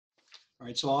All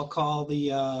right, so I'll call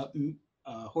the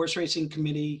Horse Racing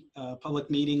Committee public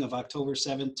meeting of October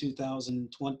 7th,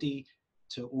 2020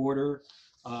 to order.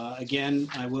 Again,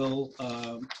 I will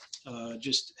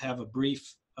just have a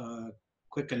brief,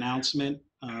 quick announcement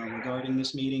regarding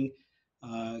this meeting.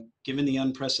 Given the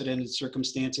unprecedented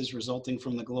circumstances resulting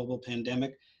from the global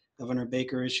pandemic, Governor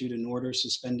Baker issued an order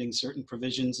suspending certain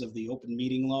provisions of the open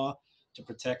meeting law to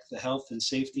protect the health and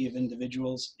safety of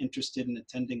individuals interested in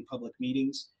attending public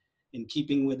meetings. In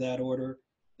keeping with that order,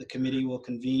 the committee will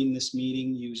convene this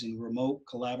meeting using remote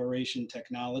collaboration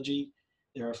technology.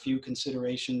 There are a few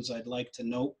considerations I'd like to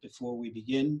note before we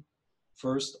begin.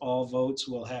 First, all votes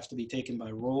will have to be taken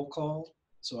by roll call.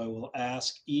 So I will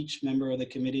ask each member of the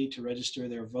committee to register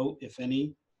their vote, if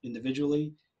any,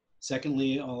 individually.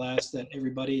 Secondly, I'll ask that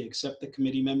everybody except the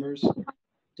committee members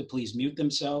to please mute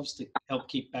themselves to help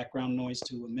keep background noise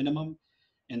to a minimum.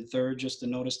 And third, just a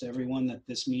notice to everyone that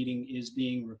this meeting is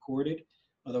being recorded.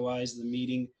 Otherwise, the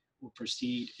meeting will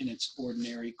proceed in its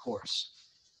ordinary course.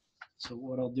 So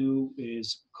what I'll do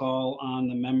is call on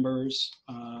the members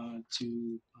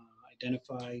to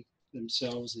identify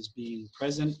themselves as being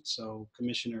present. So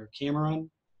Commissioner Cameron.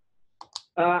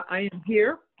 I am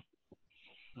here.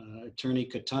 Attorney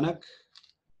Katunik.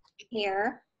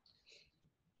 Here.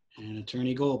 And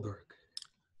Attorney Goldberg.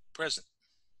 Present.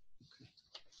 Okay.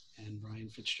 And Brian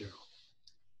Fitzgerald.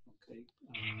 Okay.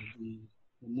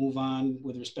 We'll move on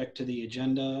with respect to the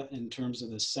agenda in terms of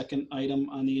the second item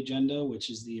on the agenda, which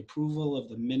is the approval of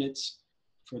the minutes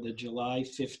for the July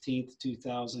 15th,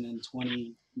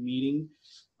 2020 meeting.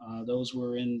 Those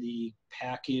were in the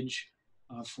package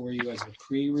for you as a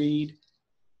pre-read.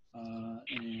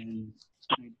 And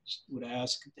I just would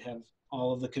ask, have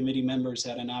all of the committee members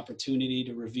had an opportunity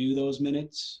to review those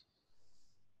minutes?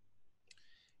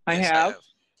 I Yes, have.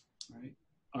 All right.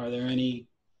 Are there any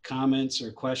comments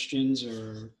or questions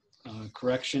or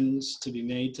corrections to be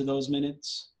made to those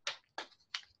minutes?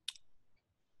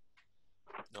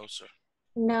 No, sir.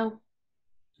 No.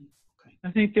 Okay.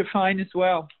 I think they're fine as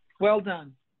well. Well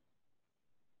done.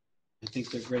 I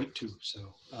think they're great too.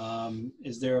 So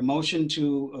is there a motion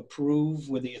to approve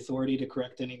with the authority to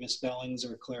correct any misspellings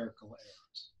or clerical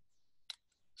errors?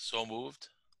 So moved.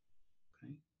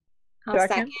 Okay. I'll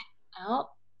Second. second. Oh,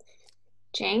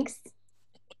 Jenks.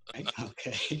 Right.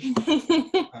 Okay.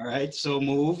 All right. So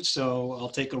moved. So I'll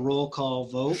take a roll call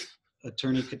vote.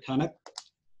 Attorney Katunik.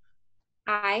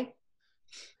 Aye.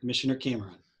 Commissioner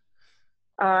Cameron.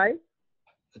 Aye.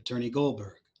 Attorney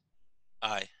Goldberg.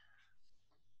 Aye.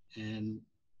 And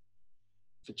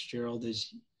Fitzgerald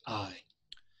is aye.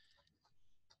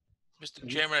 Mr.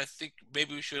 Chairman, I think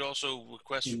maybe we should also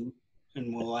request.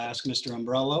 And we'll ask Mr.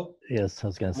 Umbrello. Yes, I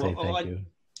was going to say Well, thank you.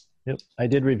 Yep, I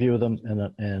did review them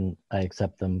and I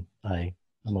accept them. I'm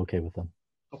okay with them.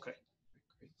 Okay.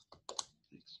 Great.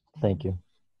 Thanks. Thank you.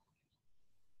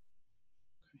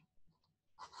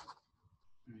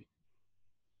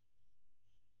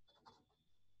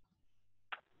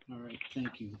 All right,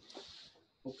 thank you.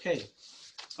 Okay.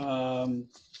 The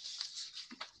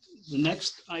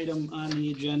next item on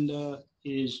the agenda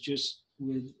is just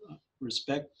with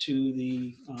respect to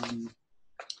the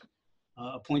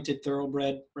appointed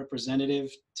thoroughbred representative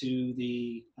to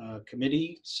the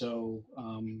committee. So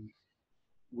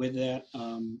with that,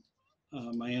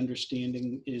 my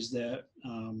understanding is that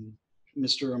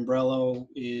Mr. Umbrello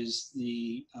is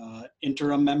the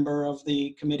interim member of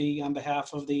the committee on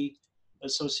behalf of the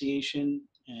association.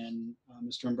 And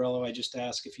Mr. Umbrello, I just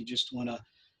ask if you just want to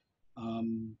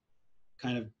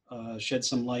kind of shed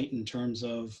some light in terms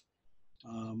of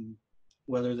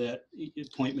whether that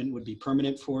appointment would be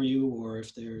permanent for you, or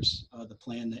if there's the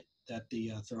plan that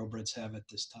the thoroughbreds have at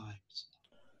this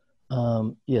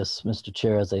time. Yes, Mr.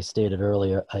 Chair, as I stated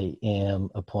earlier, I am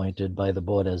appointed by the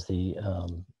board as the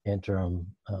interim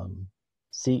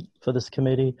seat for this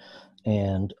committee.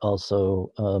 And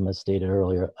also, as stated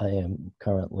earlier, I am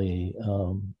currently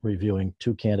reviewing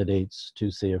 2 candidates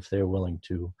to see if they're willing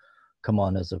to come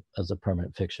on as a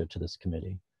permanent fixture to this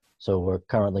committee. So we're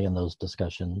currently in those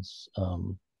discussions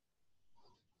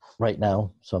right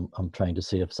now. So I'm trying to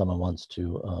see if someone wants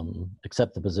to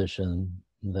accept the position,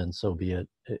 then so be it.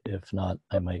 If not,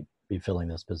 I might be filling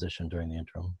this position during the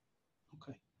interim.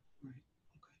 Okay. All right.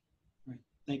 Okay. All right.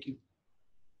 Thank you.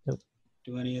 Yep.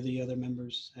 Do any of the other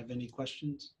members have any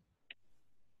questions?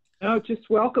 No, just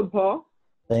welcome, Paul.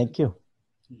 Thank you.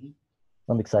 Mm-hmm.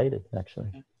 I'm excited,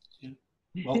 actually.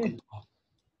 Welcome, Paul.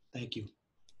 Thank you.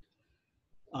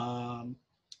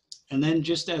 And then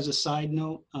just as a side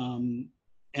note,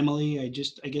 Emily, I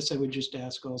guess I would just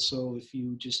ask also if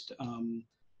you just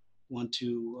want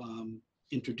to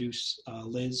introduce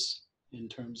Liz in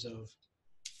terms of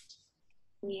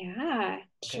Yeah,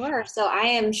 Okay. sure. So I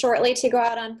am shortly to go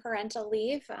out on parental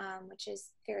leave, which is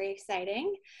very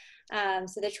exciting.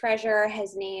 So the treasurer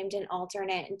has named an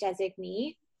alternate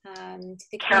designee to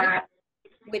the committee,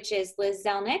 which is Liz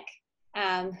Zelnick,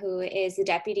 who is the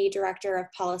Deputy Director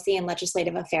of Policy and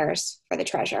Legislative Affairs for the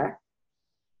treasurer.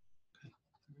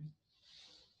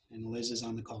 And Liz is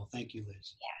on the call. Thank you,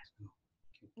 Liz. Yeah.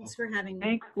 Thanks for having me.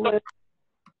 Thanks, Liz.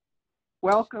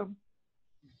 Welcome.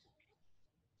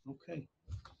 Okay.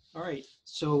 All right.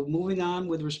 So moving on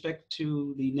with respect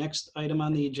to the next item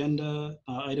on the agenda,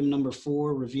 item number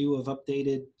 4, review of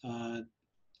updated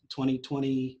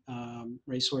 2020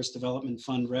 Racehorse Development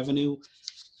Fund revenue.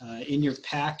 In your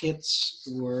packets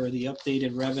were the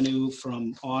updated revenue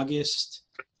from August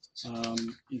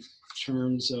in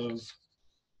terms of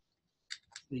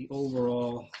the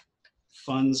overall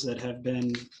funds that have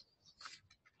been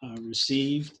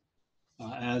received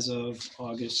as of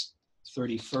August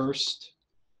 31st.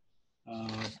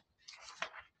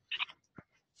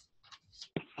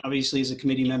 Obviously, as the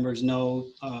committee members know,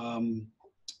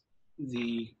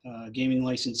 the gaming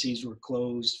licensees were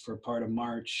closed for part of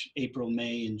March, April,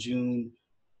 May, and June,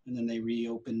 and then they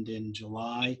reopened in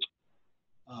July.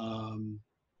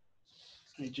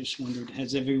 I just wondered,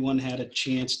 has everyone had a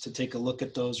chance to take a look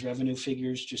at those revenue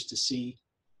figures just to see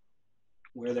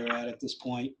where they're at this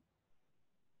point?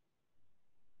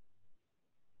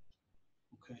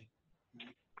 Okay.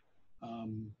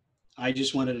 I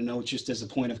just wanted to know, just as a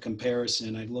point of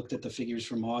comparison, I looked at the figures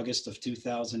from August of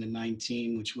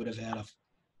 2019, which would have had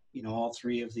all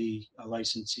 3 of the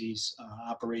licensees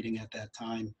operating at that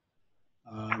time.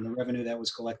 And the revenue that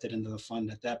was collected into the fund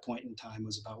at that point in time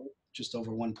was about just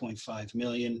over 1.5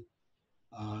 million.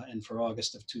 And for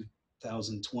August of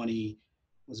 2020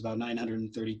 was about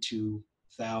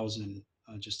 932,000,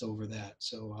 just over that.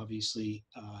 So obviously,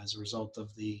 as a result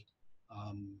of the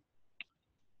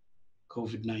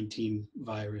COVID-19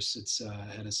 virus, it's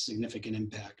had a significant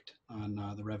impact on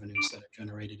the revenues that are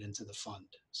generated into the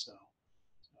fund. So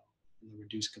the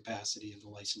reduced capacity of the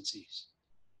licensees.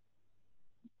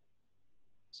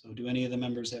 So do any of the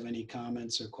members have any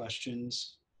comments or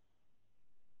questions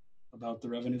about the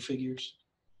revenue figures?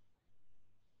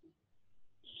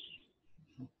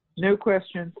 No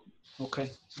questions.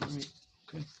 Okay. All right.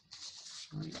 Okay.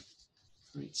 All right.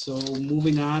 All right. So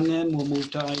moving on then, we'll move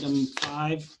to item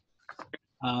 5,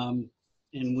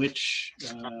 in which,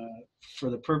 for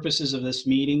the purposes of this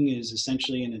meeting, is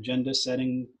essentially an agenda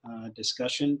setting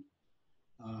discussion.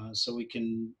 So we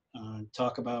can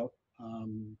talk about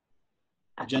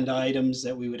agenda items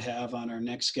that we would have on our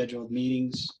next scheduled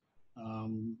meetings,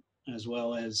 as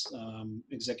well as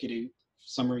executive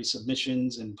summary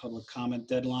submissions and public comment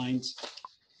deadlines.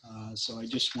 So I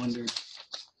just wondered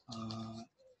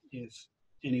if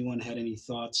anyone had any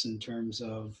thoughts in terms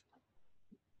of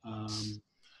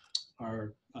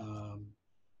our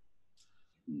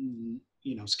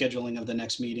scheduling of the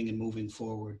next meeting and moving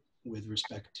forward with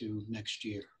respect to next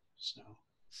year. So.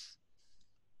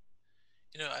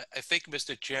 I think,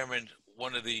 Mr. Chairman,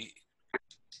 one of the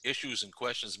issues and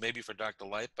questions, maybe for Dr.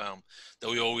 Lightbaum, that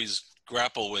we always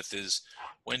grapple with is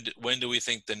when do we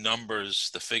think the numbers,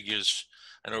 the figures,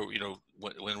 I know,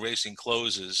 when racing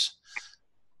closes,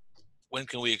 when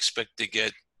can we expect to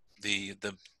get the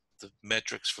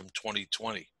metrics from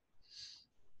 2020?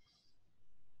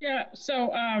 Yeah,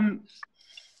 so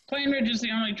Plain Ridge is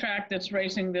the only track that's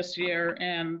racing this year,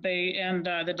 and they end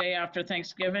the day after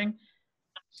Thanksgiving.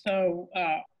 So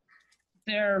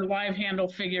their live handle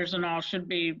figures and all should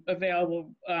be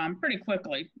available pretty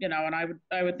quickly, and I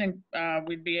would think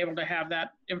we'd be able to have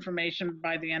that information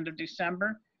by the end of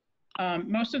December.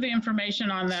 Most of the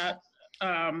information on that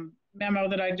memo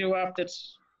that I do up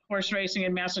that's horse racing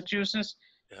in Massachusetts,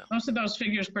 most of those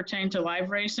figures pertain to live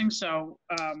racing, so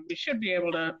we should be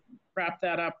able to wrap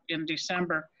that up in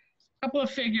December. A couple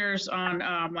of figures on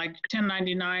like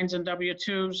 1099s and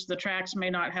W-2s, the tracks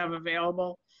may not have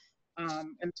available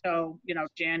until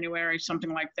January,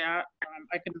 something like that.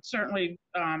 I can certainly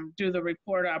do the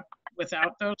report up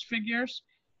without those figures.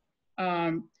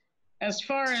 As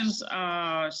far as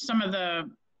some of the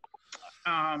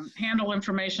handle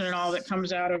information and all that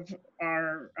comes out of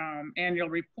our annual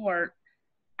report,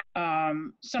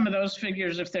 some of those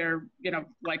figures, if they're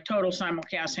like total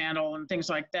simulcast handle and things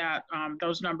like that,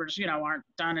 those numbers aren't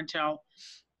done until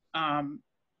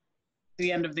the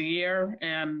end of the year.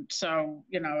 And so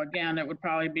again, it would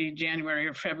probably be January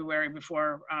or February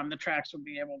before the tracks would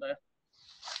be able to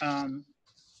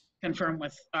confirm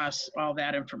with us all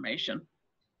that information.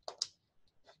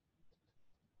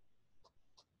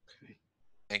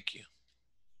 Thank you.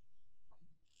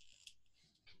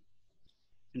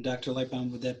 And Dr.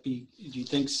 Lightbound, would that be, do you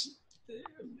think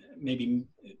maybe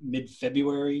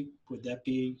mid-February, would that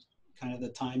be kind of the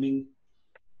timing?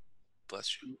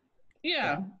 Bless you.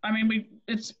 Yeah, I mean,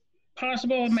 it's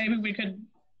possible maybe we could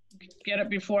get it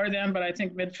before then, but I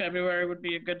think mid-February would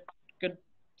be a good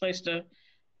place to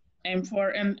aim for.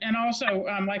 And also,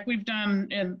 like we've done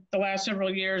in the last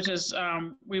several years, is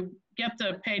we get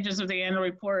the pages of the annual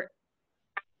report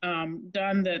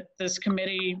done that this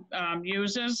committee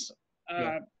uses,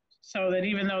 so that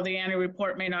even though the annual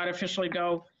report may not officially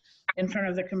go in front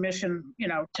of the commission, you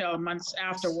know, till months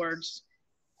afterwards,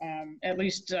 at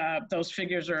least those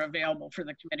figures are available for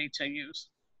the committee to use.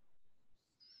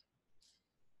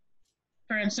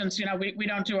 For instance, you know, we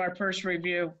don't do our first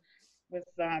review with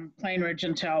Plainridge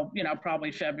until, you know,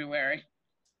 probably February,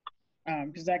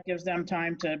 because that gives them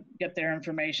time to get their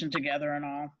information together and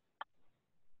all.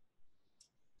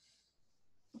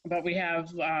 But we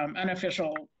have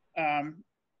unofficial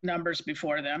numbers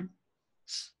before them.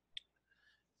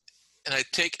 And I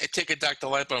take it, Dr.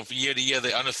 Lightbound, from year to year,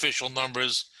 the unofficial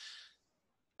numbers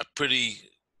are pretty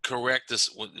correct.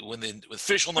 When the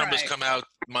official numbers Right. come out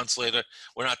months later,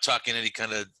 we're not talking any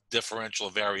kind of differential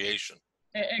variation.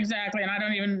 Exactly, and I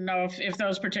don't even know if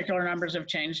those particular numbers have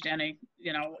changed any.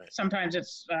 You know, sometimes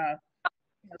it's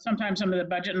sometimes some of the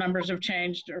budget numbers have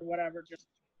changed or whatever, just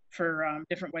for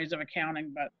different ways of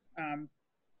accounting. But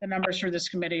the numbers for this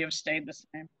committee have stayed the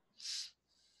same.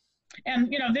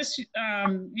 And you know, this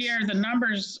year the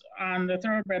numbers on the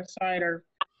thoroughbred side are,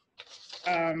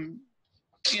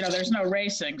 you know, there's no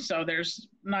racing, so there's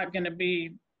not going to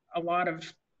be a lot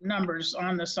of numbers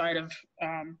on the side of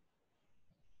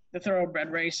the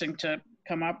thoroughbred racing to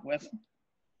come up with.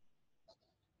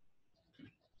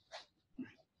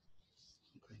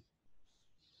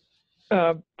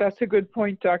 That's a good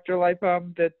point, Dr.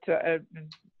 Lightbaum, that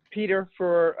Peter,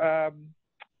 for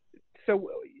so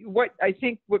what I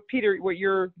think what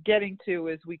you're getting to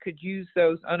is we could use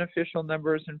those unofficial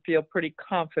numbers and feel pretty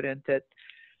confident that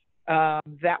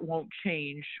that won't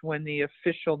change when the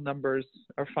official numbers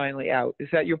are finally out. Is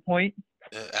that your point?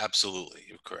 Absolutely,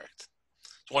 you're correct.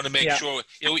 Just want to make sure,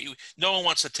 you know, no one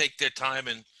wants to take their time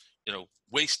and, you know,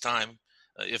 waste time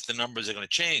if the numbers are going to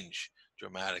change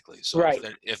dramatically. So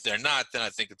if they're not, then I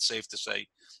think it's safe to say,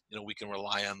 you know, we can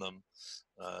rely on them,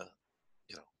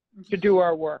 you know. To do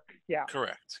our work, yeah.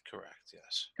 Correct,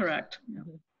 yes. Correct.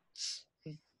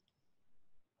 Mm-hmm.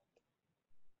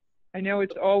 I know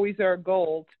it's always our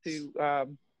goal to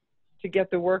get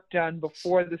the work done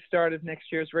before the start of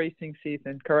next year's racing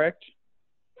season, correct?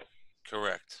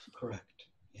 Correct.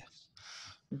 Yes.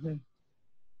 Mm-hmm.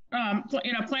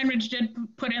 You know, Plainridge did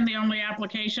put in the only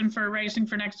application for racing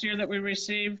for next year that we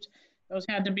received. Those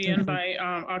had to be in by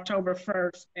October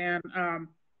 1st, and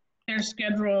their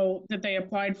schedule that they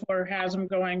applied for has them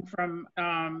going from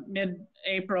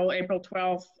mid-April, April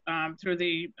 12th, through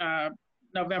the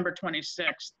November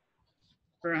 26th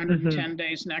for 110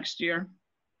 days next year.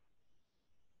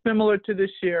 Similar to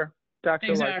this year, Dr.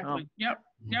 Exactly. Lightbaum.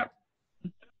 Yep.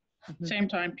 Same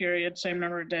time period, same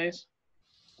number of days.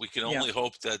 We can only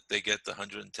hope that they get the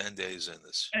 110 days in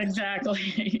this.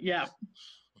 Exactly. Yeah.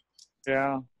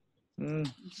 Yeah. Mm.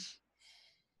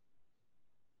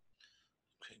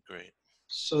 Okay, great.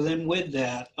 So then with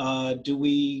that, do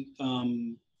we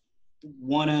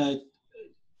want to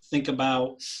think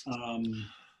about,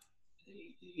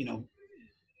 you know,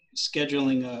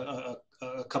 scheduling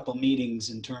a couple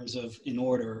meetings in terms of in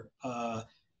order?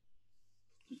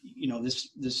 You know,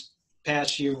 this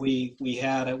past year we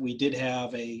did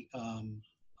have a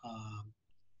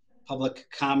public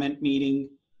comment meeting,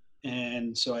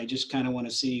 and so I just kind of want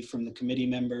to see from the committee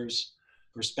members'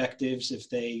 perspectives if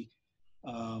they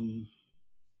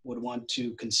would want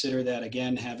to consider that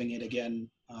again, having it again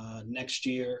next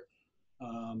year,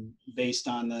 based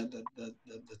on the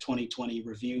 2020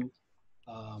 review,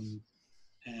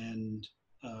 and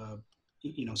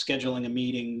you know, scheduling a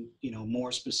meeting, you know,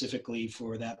 more specifically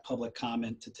for that public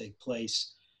comment to take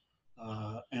place,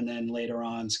 and then later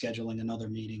on scheduling another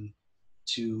meeting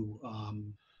to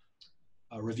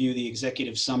review the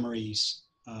executive summaries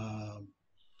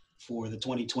for the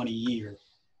 2020 year,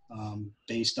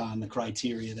 based on the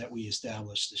criteria that we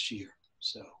established this year.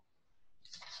 So.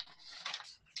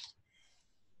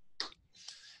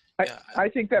 I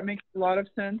think that makes a lot of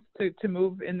sense to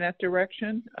move in that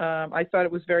direction. I thought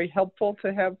it was very helpful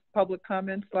to have public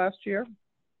comments last year,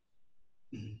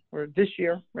 or this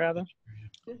year, rather.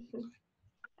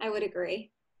 I would agree.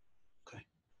 Okay.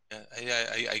 Yeah,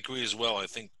 I agree as well. I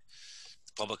think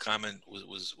the public comment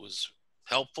was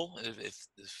helpful, if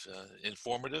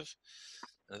informative.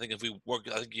 I think if we work,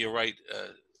 I think you're right,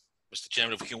 Mr.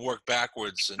 Chairman, if we can work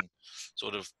backwards and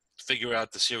sort of figure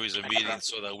out the series of meetings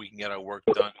so that we can get our work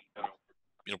done,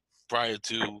 prior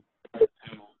to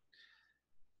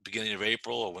beginning of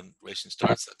April or when racing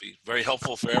starts, that'd be very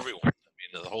helpful for everyone. I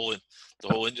mean, the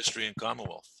whole industry in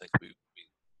Commonwealth, I think we'd be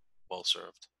well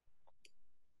served.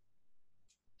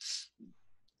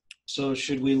 So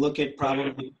should we look at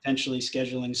probably potentially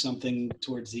scheduling something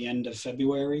towards the end of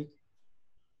February?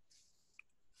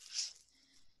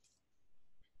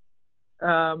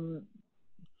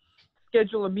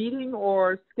 Schedule a meeting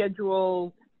or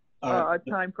schedule a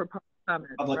time for public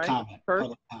comment, Public right? comment. First?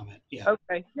 Public comment. Yeah.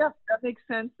 Okay, yeah, that makes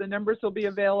sense. The numbers will be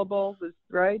available,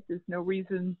 right? There's no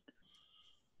reason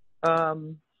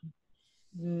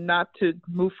not to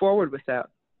move forward with that.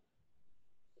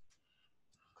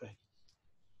 Okay.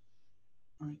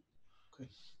 All right. Okay.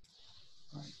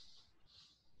 All right.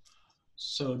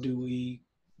 So do we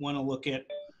want to look at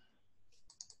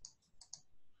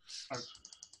our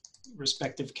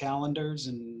respective calendars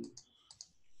and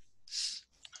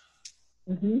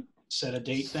set a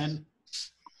date then?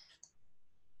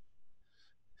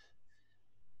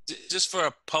 Just for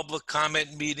a public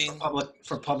comment meeting?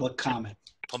 For public comment.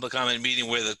 Public comment meeting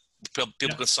where the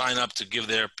people can sign up to give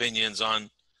their opinions on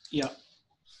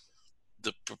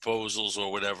the proposals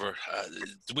or whatever.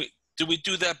 Do we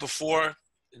do that before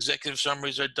executive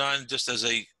summaries are done, just as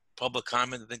a public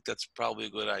comment? I think that's probably a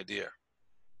good idea.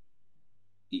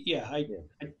 Yeah, I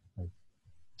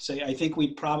say I think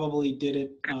we probably did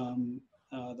it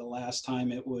the last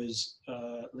time it was,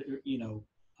 I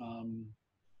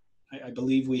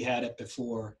believe we had it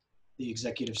before the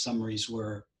executive summaries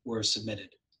were submitted.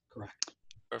 Correct.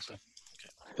 Perfect.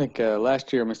 I think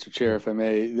last year, Mr. Chair, if I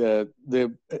may, the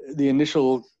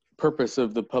initial purpose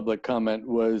of the public comment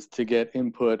was to get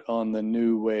input on the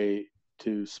new way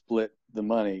to split the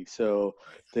money. So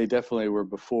they definitely were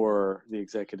before the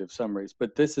executive summaries.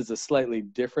 But this is a slightly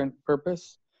different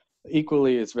purpose.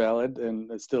 Equally as valid, and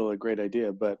it's still a great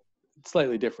idea, but it's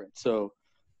slightly different. So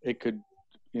it could,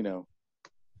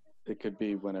 it could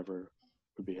be whenever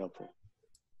would be helpful.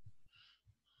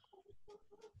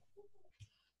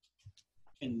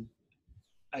 And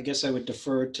I guess I would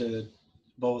defer to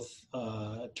both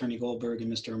Attorney Goldberg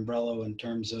and Mr. Umbrello in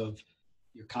terms of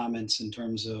your comments, in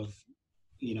terms of,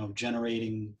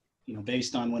 generating,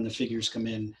 based on when the figures come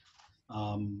in,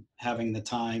 having the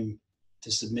time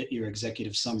to submit your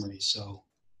executive summary.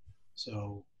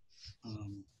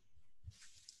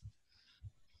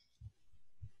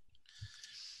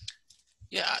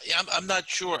 Yeah, I'm not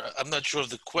sure. I'm not sure of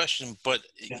the question, but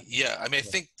yeah, I mean,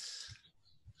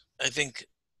 I think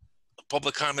a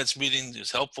public comments meeting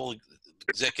is helpful.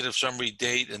 Executive summary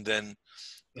date, and then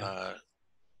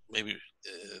maybe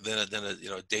then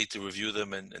a date to review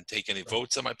them and take any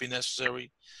votes that might be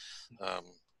necessary.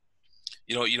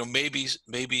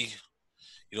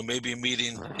 Maybe a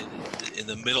meeting in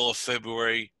the middle of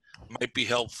February might be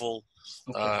helpful,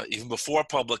 even before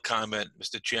public comment,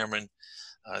 Mr. Chairman,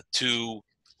 to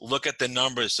look at the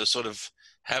numbers, to sort of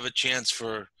have a chance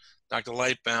for Dr.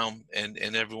 Lightbaum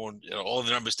and everyone, all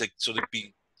the numbers to sort of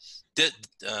be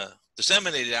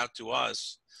disseminated out to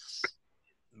us.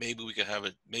 Maybe we could have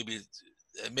it, maybe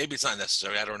it's not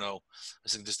necessary, I don't know. I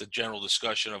think just a general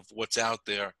discussion of what's out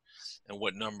there and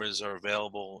what numbers are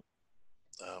available.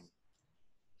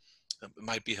 It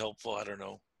might be helpful, I don't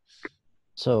know.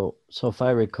 So if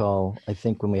I recall, I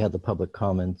think when we had the public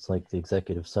comments, like the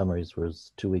executive summaries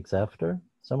was 2 weeks after,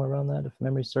 somewhere around that, if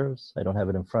memory serves. I don't have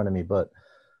it in front of me, but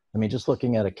I mean, just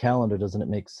looking at a calendar, doesn't it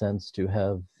make sense to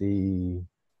have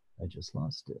I just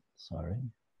lost it, sorry.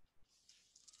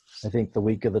 I think the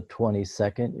week of the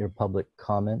 22nd, your public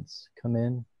comments come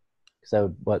in, because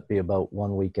that would be about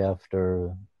 1 week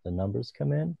after the numbers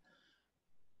come in.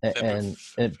 And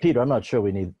Peter, I'm not sure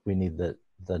we need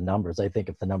the numbers. I think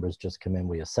if the numbers just come in,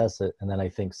 we assess it. And then I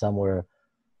think somewhere,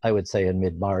 I would say in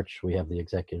mid-March, we have the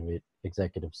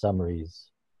executive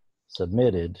summaries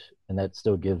submitted, and that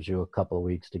still gives you a couple of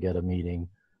weeks to get a meeting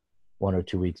 1 or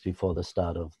 2 weeks before the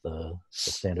start of the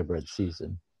standardbred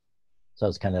season. So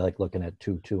it's kind of like looking at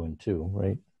 2, 2, and 2,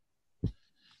 right? Does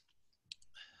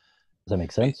that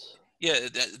make sense? Yeah,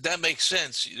 that makes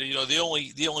sense. The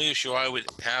only issue I would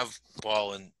have,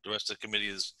 Paul, and the rest of the committee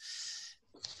is,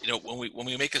 when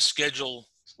we make a schedule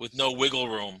with no wiggle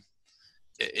room,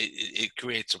 it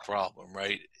creates a problem,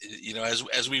 right?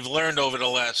 As we've learned over the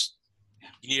last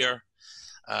year,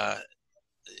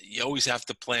 you always have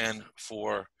to plan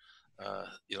for,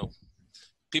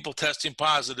 people testing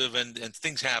positive and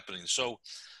things happening. So,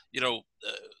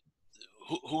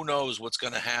 who knows what's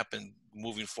going to happen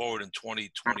moving forward in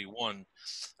 2021.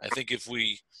 I think if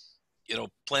we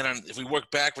plan on, if we work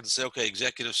backwards and say, okay,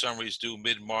 executive summaries due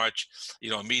mid-March,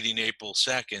 a meeting April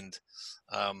 2nd,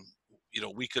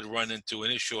 we could run into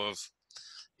an issue of,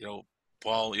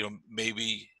 Paul,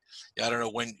 maybe, I don't know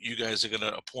when you guys are going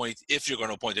to appoint, if you're going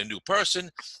to appoint a new person,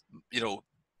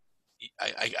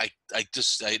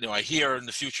 I hear in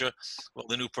the future, well,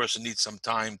 the new person needs some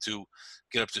time to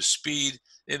get up to speed.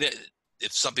 And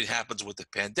if something happens with the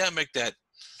pandemic that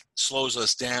slows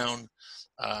us down,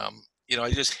 I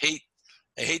just hate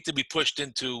to be pushed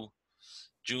into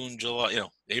June, July,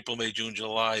 April, May, June,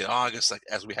 July, August, like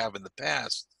as we have in the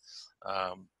past.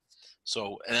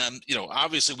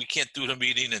 Obviously we can't do the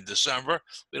meeting in December.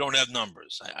 We don't have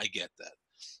numbers. I get that.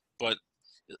 But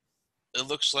it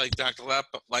looks like Dr.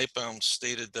 Lightbaum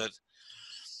stated that,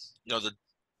 the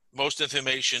most of the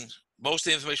information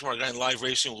regarding live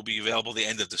racing will be available at the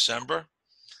end of December,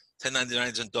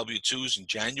 1099s and W-2s in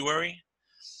January,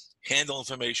 handle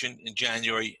information in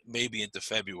January, maybe into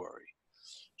February.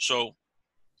 So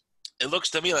it looks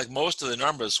to me like most of the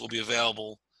numbers will be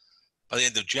available by the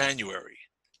end of January.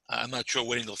 I'm not sure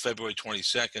waiting until February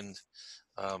 22nd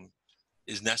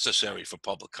is necessary for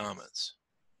public comments.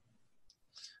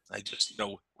 I just,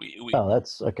 Oh,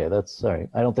 that's okay. That's sorry.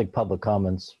 I don't think public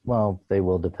comments, well, they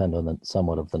will depend on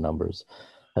somewhat of the numbers.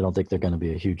 I don't think they're going to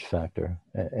be a huge factor.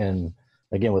 And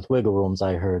again, with wiggle rooms,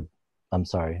 I'm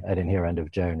sorry, I didn't hear end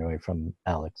of January from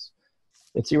Alex.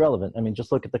 It's irrelevant. I mean,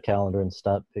 just look at the calendar and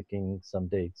stop picking some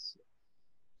dates.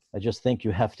 I just think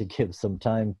you have to give some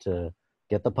time to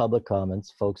get the public comments,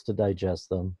 folks to digest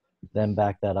them, then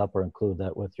back that up or include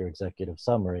that with your executive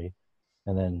summary,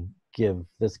 and then give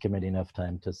this committee enough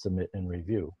time to submit and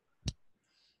review.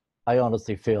 I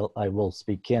honestly feel, I will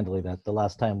speak candidly, that the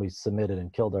last time we submitted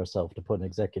and killed ourselves to put an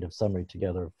executive summary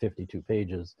together of 52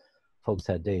 pages, folks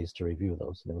had days to review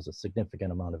those. There was a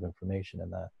significant amount of information in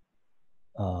that.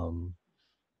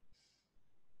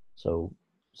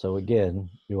 So again,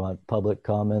 you want public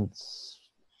comments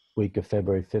week of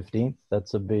February 15th.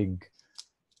 That's a big,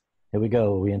 here we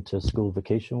go. Are we into school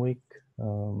vacation week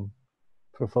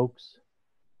for folks?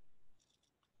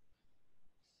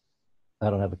 I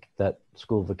don't have that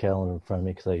school calendar in front of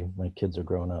me because my kids are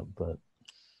grown up, but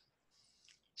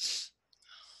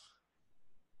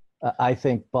I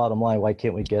think bottom line, why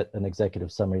can't we get an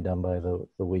executive summary done by the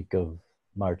week of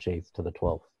March 8th to the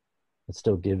 12th? It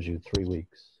still gives you 3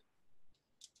 weeks.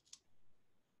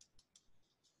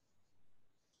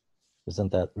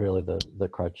 Isn't that really the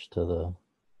crutch to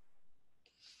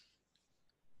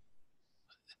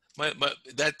the...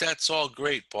 That's all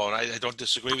great, Paul. I don't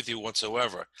disagree with you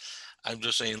whatsoever. I'm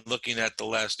just saying, looking at the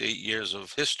last 8 years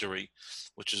of history,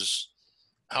 which is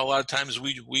how a lot of times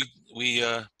we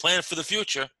plan for the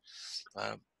future.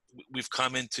 We've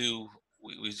come into,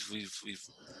 we've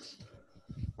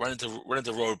run into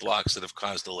roadblocks that have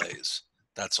caused delays.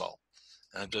 That's all.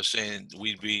 I'm just saying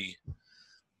we'd be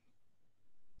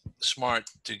smart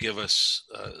to give us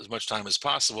as much time as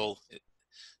possible,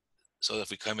 so that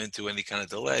if we come into any kind of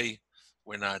delay,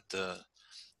 we're not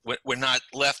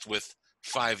left with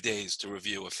 5 days to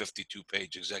review a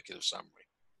 52-page executive summary.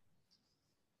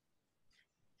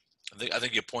 I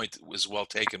think your point was well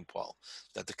taken, Paul,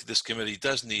 that this committee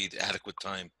does need adequate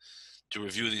time to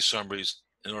review these summaries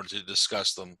in order to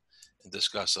discuss them and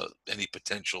discuss any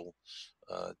potential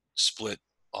split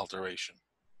alteration.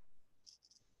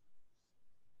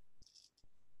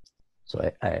 So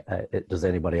does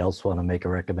anybody else want to make a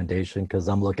recommendation? Because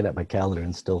I'm looking at my calendar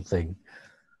and still think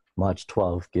March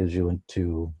 12th gives you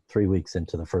into 3 weeks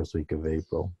into the first week of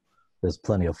April. There's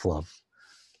plenty of fluff.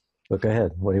 But go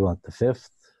ahead. What do you want? The 5th?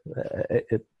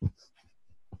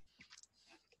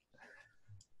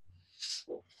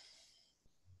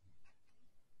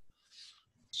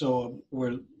 So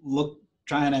we're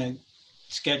trying to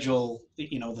schedule,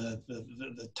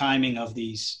 the timing of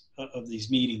these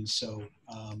meetings. So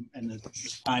and the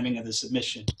timing of the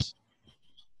submissions.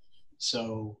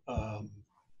 So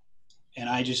and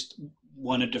I just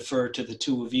want to defer to the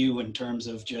two of you in terms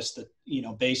of just the,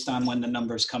 based on when the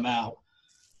numbers come out,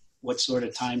 what sort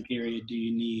of time period do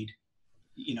you need,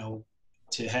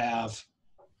 to have,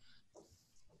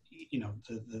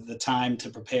 the time to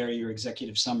prepare your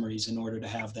executive summaries in order to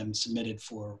have them submitted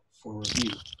for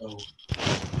review. So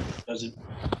does it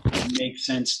make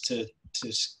sense to,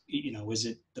 is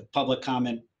it the public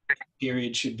comment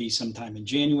period should be sometime in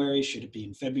January? Should it be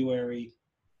in February?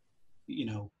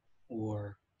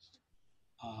 Or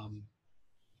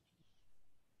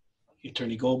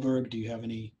Attorney Goldberg, do you have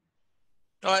any?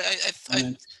 No,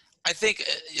 I think,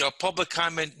 public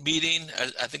comment meeting,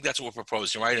 I think that's what we're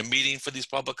proposing, right? A meeting for these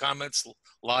public comments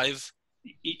live.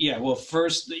 Yeah, well,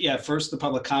 first the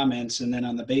public comments, and then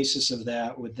on the basis of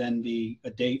that would then be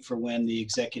a date for when the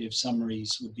executive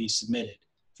summaries would be submitted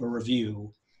for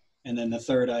review. And then the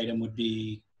third item would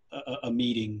be a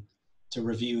meeting to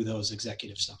review those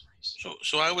executive summaries.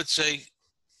 So I would say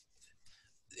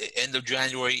end of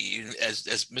January, as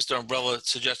Mr. Umbrella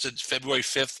suggested, February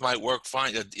 5th might work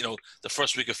fine. You know, the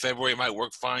first week of February might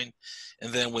work fine.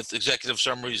 And then with executive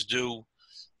summaries due,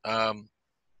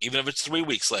 even if it's 3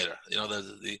 weeks later, you know,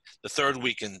 the third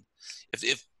week. And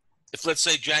if let's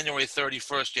say January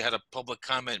 31st, you had a public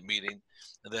comment meeting,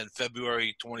 and then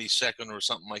February 22nd or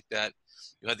something like that,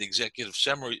 you had the executive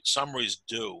summaries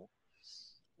due,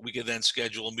 we could then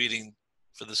schedule a meeting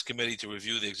for this committee to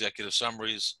review the executive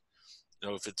summaries. You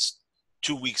know, if it's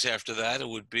 2 weeks after that, it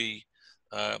would be,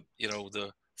 you know,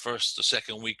 the first or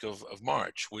second week of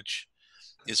March, which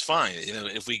is fine. You know,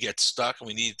 if we get stuck and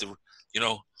we need to, you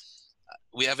know,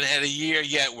 we haven't had a year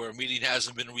yet where a meeting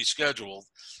hasn't been rescheduled.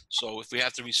 So if we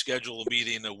have to reschedule a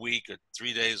meeting in a week or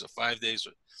 3 days or 5 days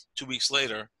or 2 weeks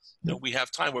later, you know, we have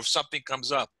time. Or if something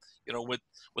comes up, you know, with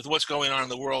what's going on in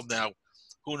the world now,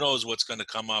 who knows what's going to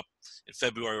come up in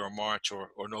February or March or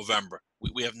November.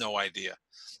 We have no idea.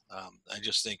 I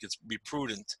just think it's be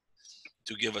prudent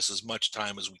to give us as much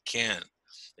time as we can.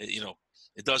 You know,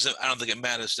 it doesn't, I don't think it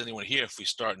matters to anyone here if we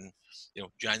start in, you know,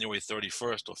 January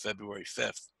 31st or February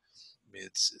 5th. I mean,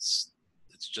 it's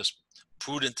just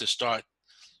prudent to start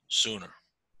sooner.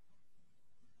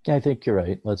 Yeah, I think you're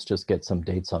right. Let's just get some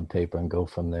dates on paper and go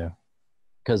from there.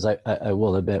 Because I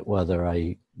will admit, whether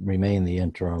I remain the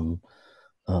interim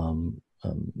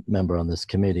member on this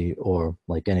committee or,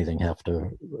 like anything, have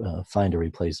to find a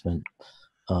replacement,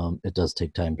 it does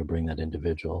take time to bring that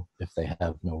individual if they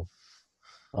have no,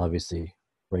 obviously,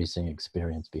 racing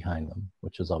experience behind them,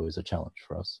 which is always a challenge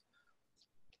for us.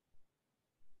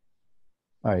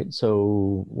 All right,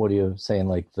 so what are you saying,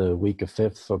 like the week of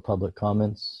 5th for public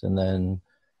comments, and then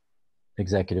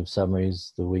executive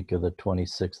summaries the week of the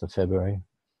 26th of February?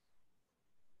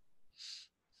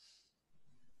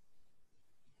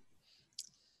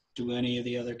 Do any of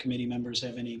the other committee members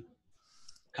have any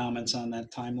comments on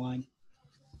that timeline?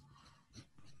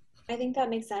 I think that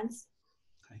makes sense.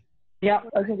 Okay. Yeah,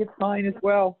 I think it's fine as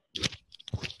well.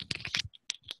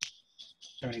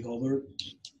 Attorney Goldberg?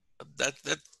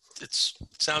 It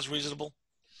sounds reasonable.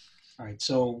 All right,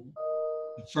 so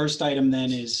the first item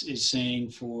then is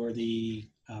saying for the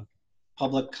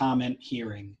public comment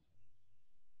hearing.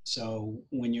 So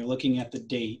when you're looking at the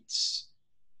dates,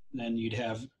 then you'd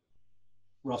have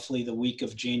roughly the week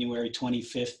of January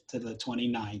 25th to the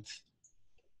 29th,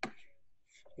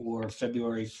 or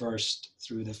February 1st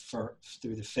through the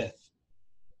 5th.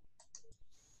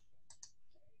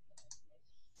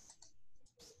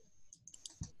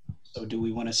 So do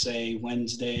we want to say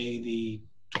Wednesday, the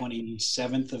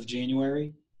 27th of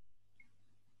January?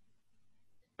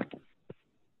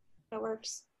 That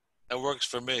works. That works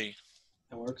for me.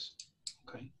 That works?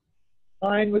 Okay.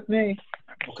 Fine with me.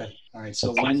 Okay. All right. So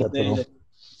That's Wednesday, acceptable.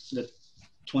 the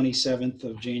 27th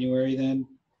of January then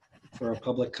for a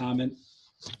public comment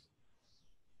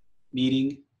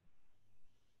meeting.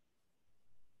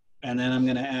 And then I'm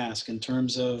going to ask, in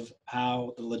terms of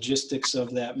how the logistics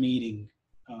of that meeting,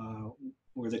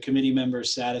 were the committee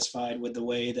members satisfied with the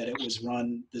way that it was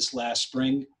run this last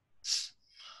spring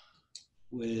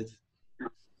with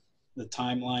the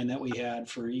timeline that we had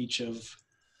for each of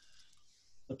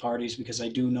the parties? Because I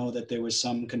do know that there was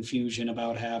some confusion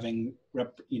about having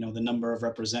the number of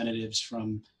representatives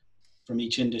from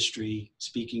each industry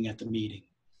speaking at the meeting.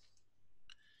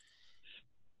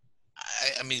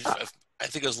 I mean, I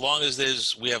think as long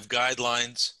as we have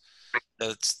guidelines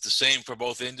that's the same for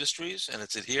both industries and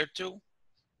it's adhered to,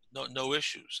 no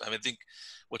issues. I mean, I think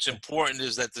what's important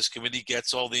is that this committee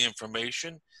gets all the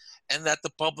information and that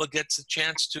the public gets a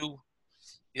chance to,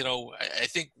 you know, I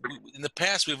think in the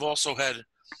past we've also had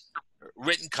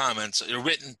written comments,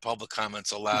 written public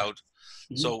comments allowed.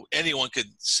 Mm-hmm. So anyone could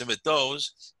submit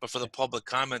those, but for the public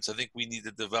comments, I think we need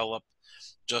to develop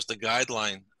just a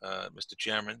guideline, Mr.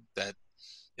 Chairman, that,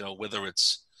 you know, whether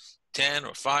it's 10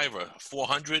 or 5 or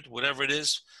 400, whatever it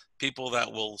is, people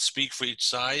that will speak for each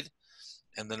side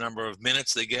and the number of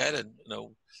minutes they get. And, you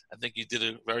know, I think you did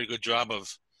a very good job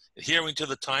of adhering to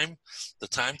the time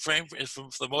frame for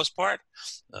the most part,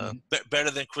 better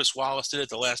than Chris Wallace did at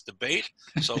the last debate.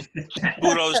 So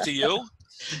kudos to you.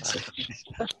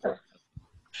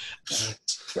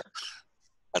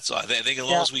 That's all. I think as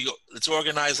long as it's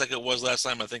organized like it was last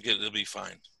time, I think it'll be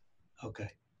fine. Okay.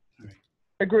 All right.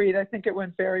 Agreed. I think it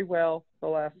went very well the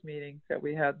last meeting that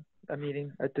we had a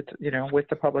meeting at the, with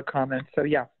the public comments. So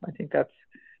yeah, I think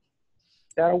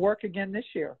that'll work again this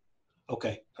year.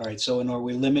 Okay, all right. So, and are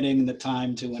we limiting the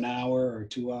time to an hour or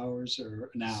 2 hours or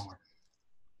an hour?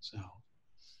 So,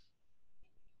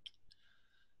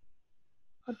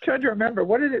 I'm trying to remember.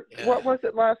 What Yeah. was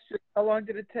it last year? How long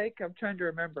did it take? I'm trying to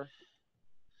remember.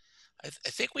 I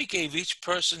think we gave each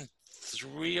person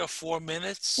 3 or 4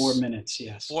 minutes. 4 minutes,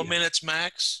 yes. 4 yeah. minutes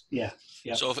max. Yeah.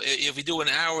 Yep. So if we do an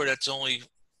hour, that's only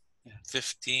Yeah.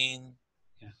 15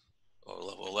 Yeah.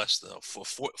 or less than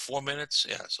 4 minutes.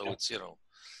 Yeah. So Yeah. it's,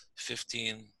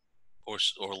 15 or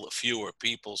fewer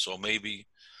people. So maybe,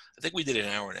 I think we did an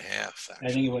hour and a half. Actually.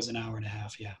 I think it was an hour and a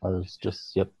half. Yeah. I was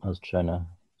trying to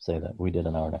say that we did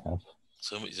an hour and a half.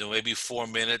 So maybe 4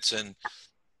 minutes and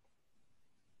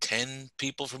 10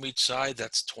 people from each side.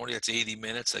 That's 20. That's 80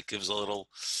 minutes. That gives a little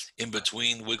in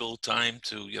between wiggle time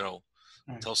to,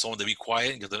 Right. tell someone to be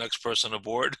quiet and get the next person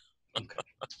aboard. Okay.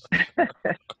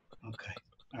 Okay.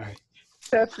 All right.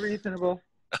 That's reasonable.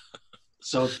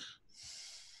 So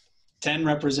 10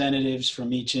 representatives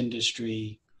from each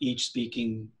industry, each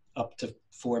speaking up to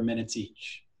 4 minutes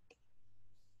each.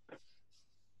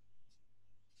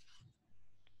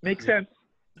 Makes sense.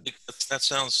 That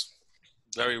sounds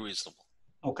very reasonable.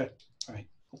 Okay. All right.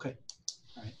 Okay.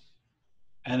 All right.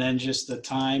 And then just the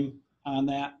time on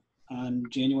that on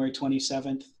January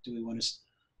 27th. Do we want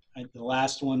to, the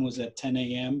last one was at 10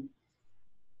 a.m.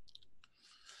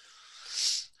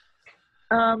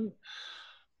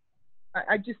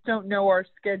 I just don't know our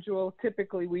schedule.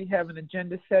 Typically, we have an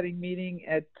agenda setting meeting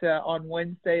on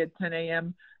Wednesday at 10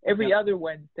 a.m. every Yep. other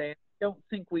Wednesday. I don't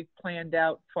think we've planned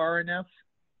out far enough.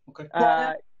 Okay.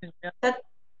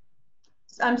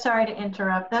 I'm sorry to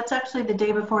interrupt. That's actually the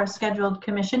day before a scheduled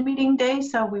commission meeting day,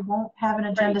 so we won't have an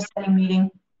agenda setting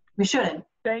meeting. We shouldn't.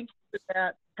 Thank you for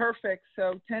that. Perfect.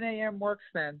 So 10 a.m. works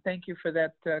then. Thank you for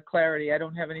that clarity. I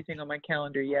don't have anything on my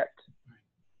calendar yet.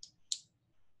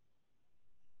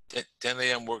 10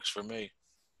 a.m. works for me.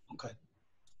 Okay.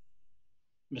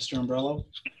 Mr. Umbrello?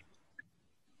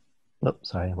 Nope,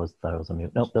 sorry, thought I was on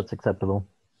mute. Nope, that's acceptable.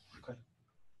 Okay.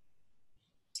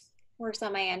 Works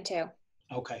on my end too.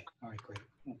 Okay. All right, great.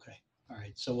 Okay. All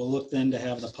right. So we'll look then to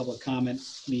have the public comment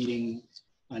meeting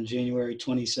on January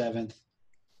 27th,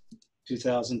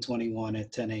 2021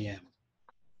 at 10 a.m.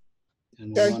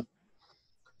 And we'll run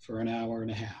for an hour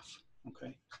and a half.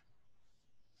 Okay.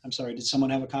 I'm sorry, did someone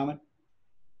have a comment?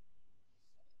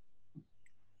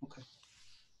 Okay.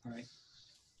 All right.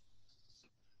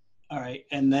 All right.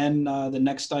 And then the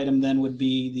next item then would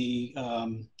be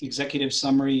the executive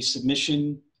summary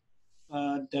submission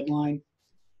deadline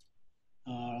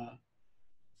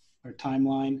or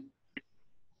timeline.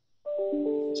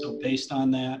 So based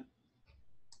on that,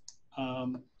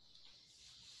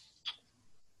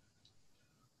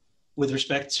 with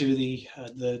respect to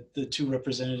the two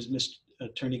representatives, Mr.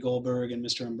 Attorney Goldberg and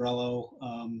Mr. Umbrello,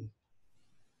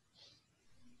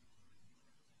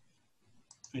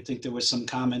 I think there was some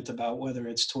comment about whether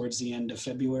it's towards the end of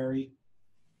February.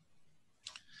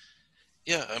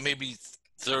 Yeah, maybe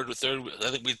third. I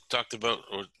think we talked about,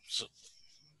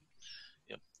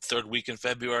 third week in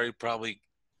February probably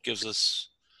gives us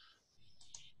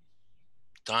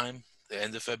time. The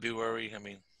end of February. I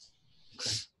mean.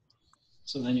 Okay.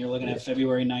 So then you're looking at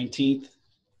February 19th.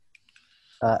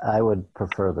 I would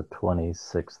prefer the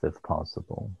 26th if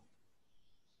possible.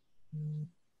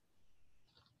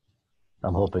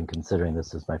 I'm hoping, considering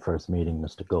this is my first meeting,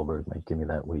 Mr. Goldberg might give me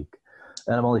that week.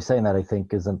 And I'm only saying that, I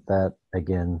think, isn't that,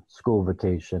 again, school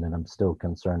vacation, and I'm still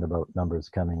concerned about numbers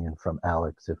coming in from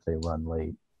Alex if they run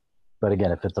late. But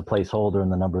again, if it's a placeholder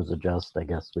and the numbers adjust, I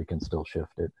guess we can still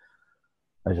shift it.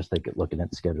 I just think looking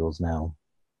at schedules now.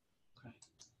 Okay.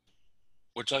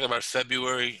 We're talking about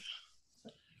February.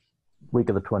 Week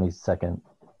of the 22nd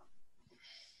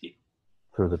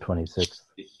through the 26th.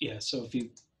 Yeah, so if you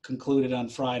concluded on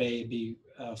Friday, it'd be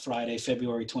Friday,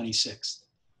 February 26th.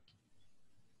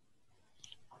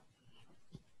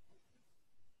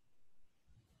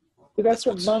 So that's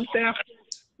a month after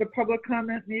the public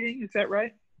comment meeting, is that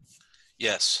right?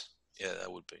 Yes. Yeah,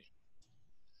 that would be.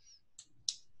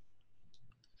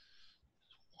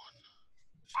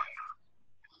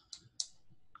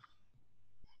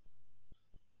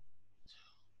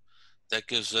 That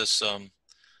gives us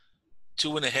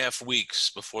 2.5 weeks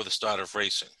before the start of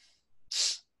racing.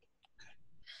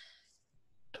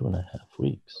 2.5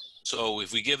 weeks. So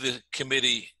if we give the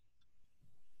committee,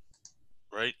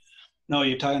 right? No,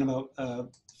 you're talking about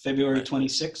February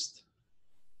 26th?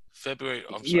 February,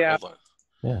 I'm sorry, Yeah. hold on.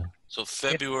 Yeah. So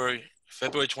February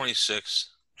 26th.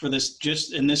 For this,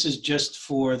 and this is just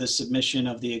for the submission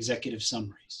of the executive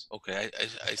summaries. Okay,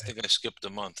 I think I skipped a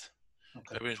month.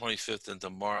 Okay. February 25th into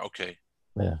March. Okay,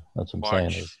 Yeah, that's what I'm March. saying.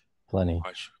 There's plenty.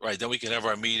 March. Right, then we can have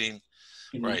our meeting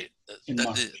Right. in That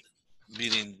March. the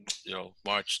meeting,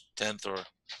 March 10th or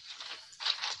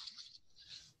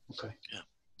Okay.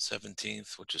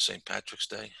 17th, which is St. Patrick's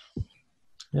Day.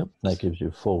 Yep, that gives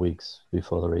you 4 weeks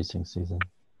before the racing season.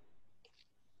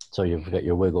 So you've got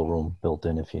your wiggle room built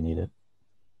in if you need it.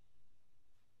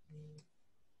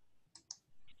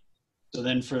 So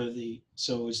then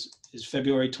so is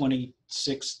February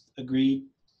 26th agreed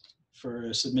for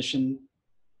a submission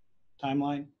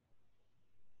timeline?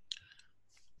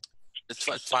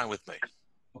 It's fine with me.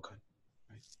 Okay.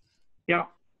 Yeah.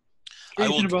 I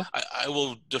Reasonable.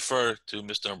 will defer to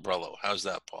Mr. Umbrello. How's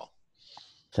that, Paul?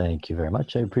 Thank you very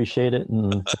much. I appreciate it.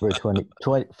 And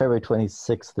February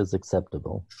 26th is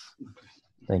acceptable. Okay.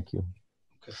 Thank you.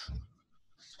 Okay.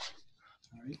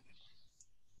 All right.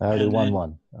 I already And won then-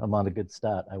 one. I'm on a good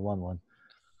start. I won one.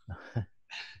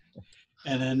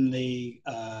 And then the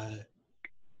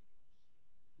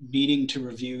meeting to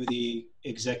review the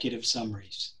executive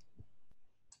summaries.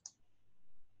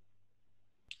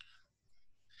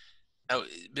 Now,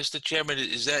 Mr. Chairman,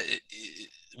 is that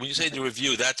when you say to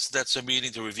review? That's a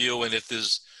meeting to review, and if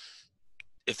there's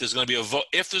going to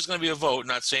be a vote,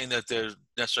 not saying that there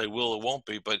necessarily will or won't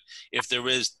be, but if there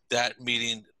is, that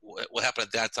meeting will happen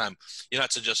at that time. You're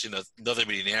not suggesting another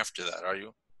meeting after that, are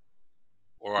you?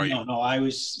 Or are you? No, I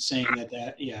was saying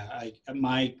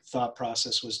my thought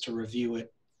process was to review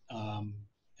it and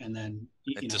then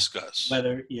Discuss.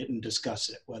 and discuss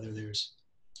it, whether there's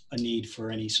a need for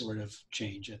any sort of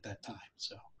change at that time.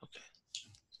 So, okay.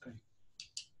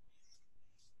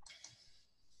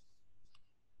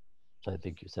 I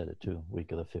think you said it too.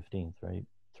 Week of the 15th, right?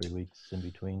 3 weeks in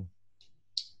between.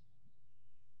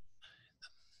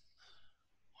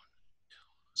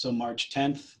 So March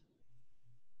 10th.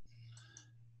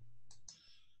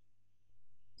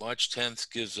 March 10th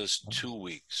gives us 2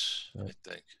 weeks, Right. I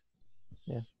think.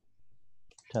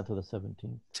 10th or the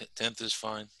 17th. 10th is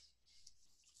fine.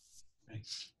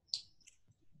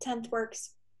 10th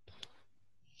works.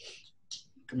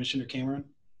 Commissioner Cameron?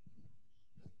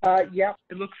 Yeah,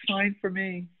 it looks fine for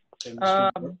me. Okay,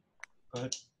 Mr. Um, Go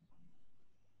ahead.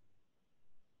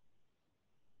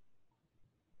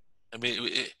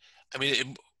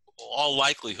 In all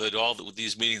likelihood,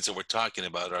 these meetings that we're talking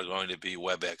about are going to be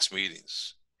WebEx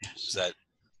meetings. Yes.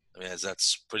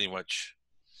 That's pretty much,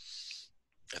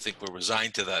 I think we're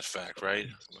resigned to that fact, right?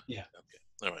 Yeah. Okay.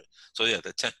 All right. So yeah,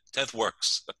 the 10th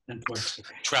works. 10th works.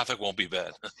 Okay. Traffic won't be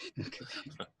bad. Okay.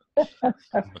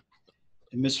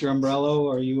 And Mr. Umbrello,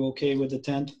 are you okay with the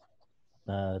 10th?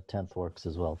 10th works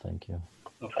as well. Thank you,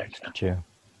 Okay. Mr. Chair.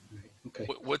 Okay.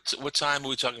 What time are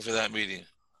we talking for that meeting,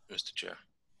 Mr. Chair?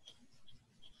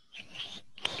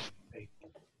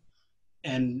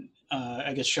 And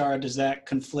I guess, Shara, does that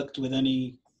conflict with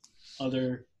any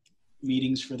other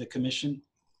meetings for the commission?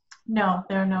 No,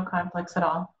 there are no conflicts at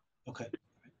all. Okay.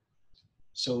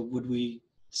 So would we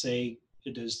say,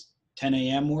 does 10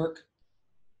 a.m. work?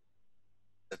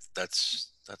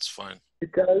 That's fine.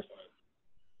 it does.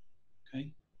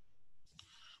 Okay.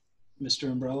 Mr.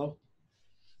 Umbrello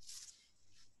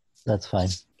That's fine.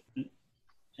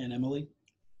 and Emily?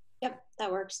 Yep,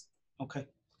 that works. Okay.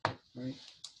 All right.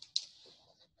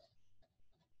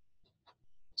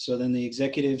 So then the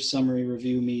executive summary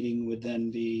review meeting would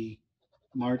then be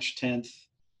March 10th,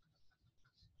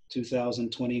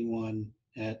 2021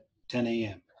 at 10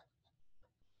 a.m.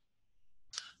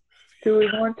 Do we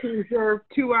want to reserve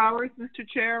 2 hours, Mr.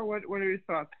 Chair? What are your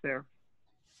thoughts there?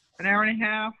 An hour and a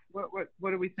half? What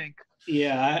do we think?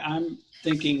 Yeah, I'm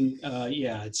thinking,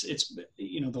 it's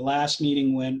the last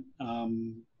meeting went,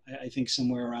 I think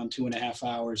somewhere around 2.5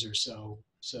 hours or so.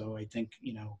 So I think,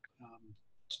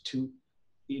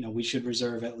 we should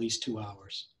reserve at least 2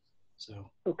 hours. So,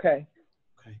 Okay.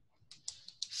 okay.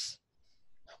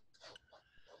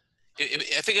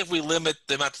 I think if we limit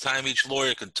the amount of time each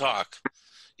lawyer can talk,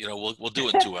 we'll do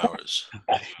it in 2 hours.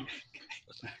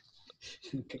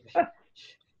 Okay.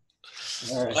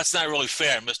 All right. That's not really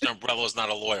fair. Mr. Umbrello is not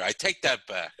a lawyer. I take that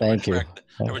back. Thank you.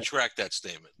 I retract that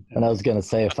statement. And I was going to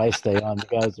say, if I stay on,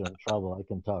 you guys are in trouble. I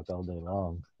can talk all day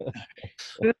long.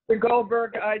 Mr.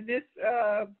 Goldberg, I miss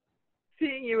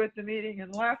seeing you at the meeting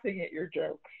and laughing at your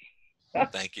jokes.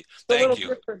 Thank you. It's a Thank little you.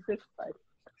 different this time.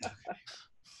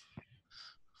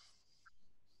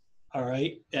 All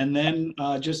right, and then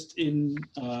just in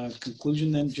conclusion,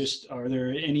 then just are there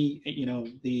any,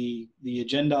 the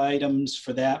agenda items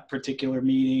for that particular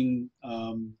meeting?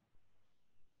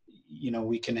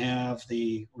 We can have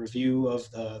the review of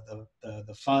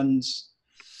the funds,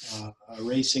 a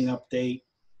racing update,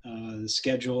 the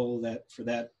schedule that for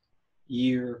that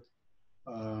year,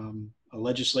 a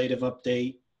legislative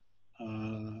update,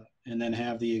 and then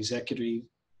have the executive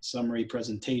summary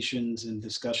presentations and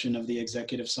discussion of the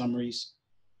executive summaries.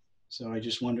 So I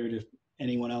just wondered if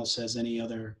anyone else has any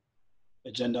other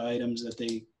agenda items that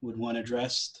they would want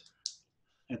addressed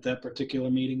at that particular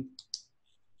meeting.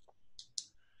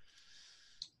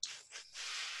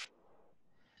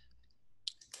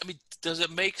 I mean, does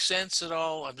it make sense at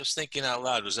all? I'm just thinking out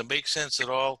loud. Does it make sense at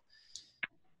all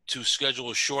to schedule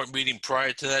a short meeting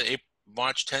prior to that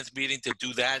March 10th meeting to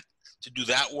do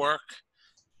that work,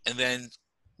 and then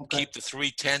keep the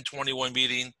 3/10/21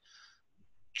 meeting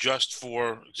just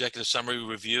for executive summary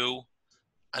review?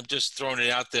 I'm just throwing it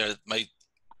out there.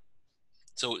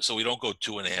 So we don't go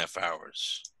 2.5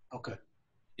 hours. Okay.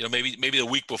 You know, maybe the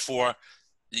week before,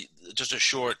 just a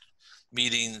short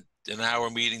meeting, an hour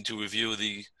meeting to review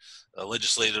the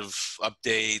legislative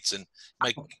updates, and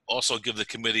might also give the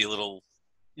committee a little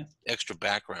extra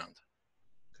background.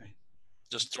 Okay.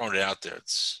 Just throwing it out there.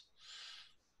 It's.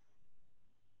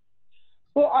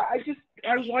 Well, I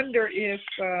wonder if,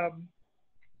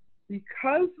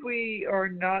 because we are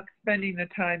not spending the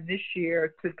time this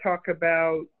year to talk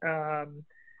about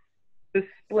the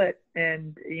split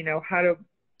and, you know, how to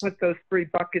put those three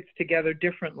buckets together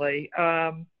differently,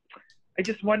 I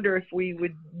just wonder if we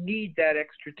would need that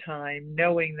extra time,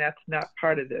 knowing that's not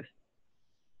part of this.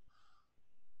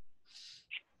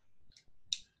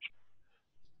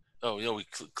 Oh, yeah, we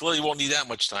clearly won't need that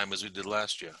much time as we did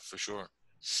last year, for sure.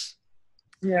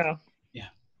 Yeah.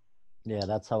 Yeah,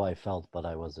 that's how I felt, but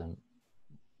I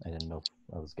didn't know if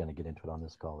I was going to get into it on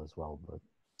this call as well, but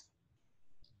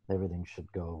everything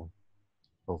should go,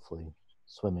 hopefully,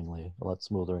 swimmingly, a lot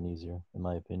smoother and easier, in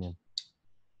my opinion.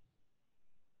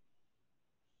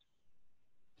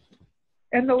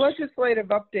 And the legislative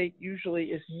update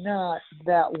usually is not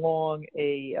that long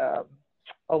a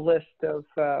list of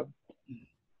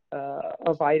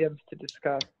items to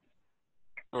discuss.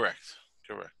 Correct.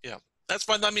 Yeah, that's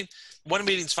fine. I mean, one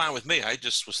meeting's fine with me. I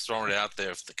just was throwing it out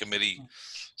there if the committee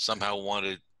somehow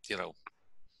wanted, you know.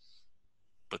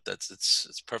 But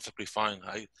it's perfectly fine.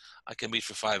 I can meet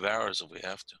for 5 hours if we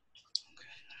have to.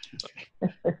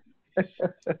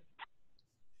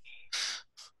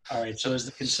 All right. So is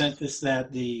the consensus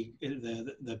that the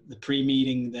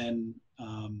pre-meeting then,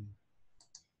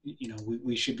 you know,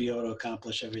 we should be able to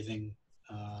accomplish everything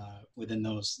within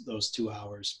those 2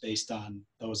 hours based on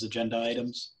those agenda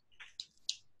items?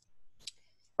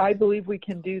 I believe we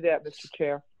can do that, Mr.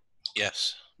 Chair.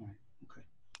 Yes. All right.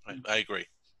 Okay. I agree.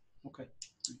 Okay.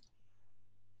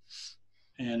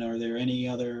 And are there any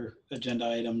other agenda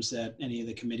items that any of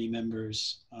the committee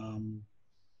members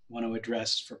want to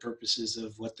address for purposes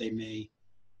of what they may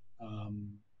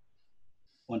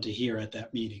want to hear at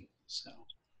that meeting? So.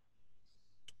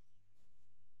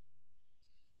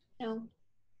 No.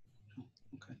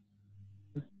 Okay.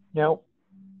 No.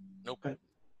 Nope. Okay.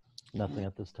 Nothing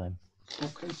at this time.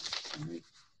 Okay. All right.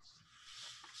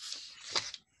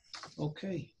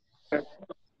 Okay. All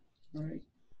right.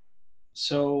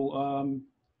 So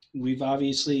we've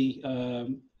obviously,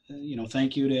 you know,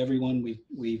 thank you to everyone.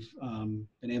 We've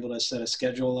been able to set a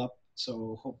schedule up.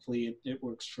 So hopefully it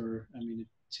works for, I mean, it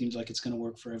seems like it's going to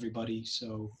work for everybody.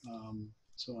 So,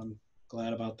 so I'm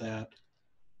glad about that.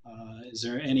 Is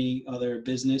there any other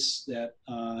business that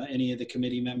any of the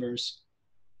committee members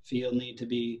feel need to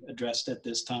be addressed at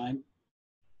this time?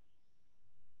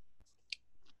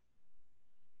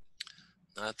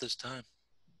 Not at this time.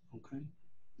 Okay.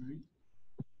 All right.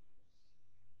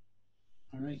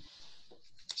 All right.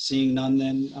 Seeing none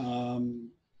then,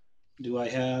 do I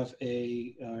have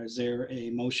is there a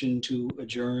motion to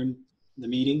adjourn the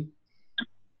meeting?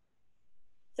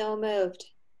 So moved.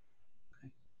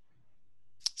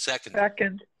 Second.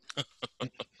 All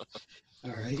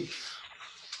right.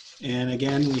 And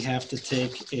again, we have to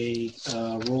take a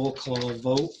roll call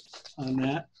vote on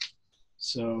that.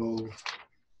 So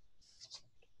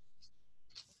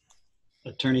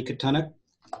Attorney Katunek,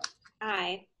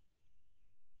 Aye.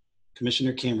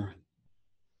 Commissioner Cameron,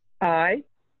 Aye.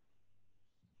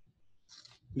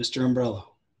 Mr.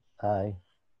 Umbrello, Aye.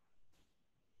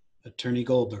 Attorney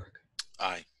Goldberg,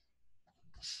 Aye.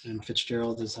 and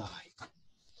Fitzgerald is aye.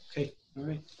 Okay, all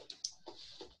right.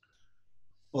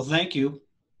 Well, thank you.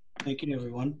 Thank you,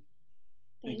 everyone.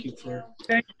 Thank you for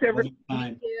Thanks, everybody.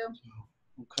 time. Thank you.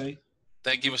 Okay,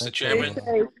 Thank you, Mr. Thank you. Chairman. Stay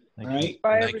safe. all right.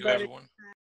 Bye, Thank you, everybody. everyone.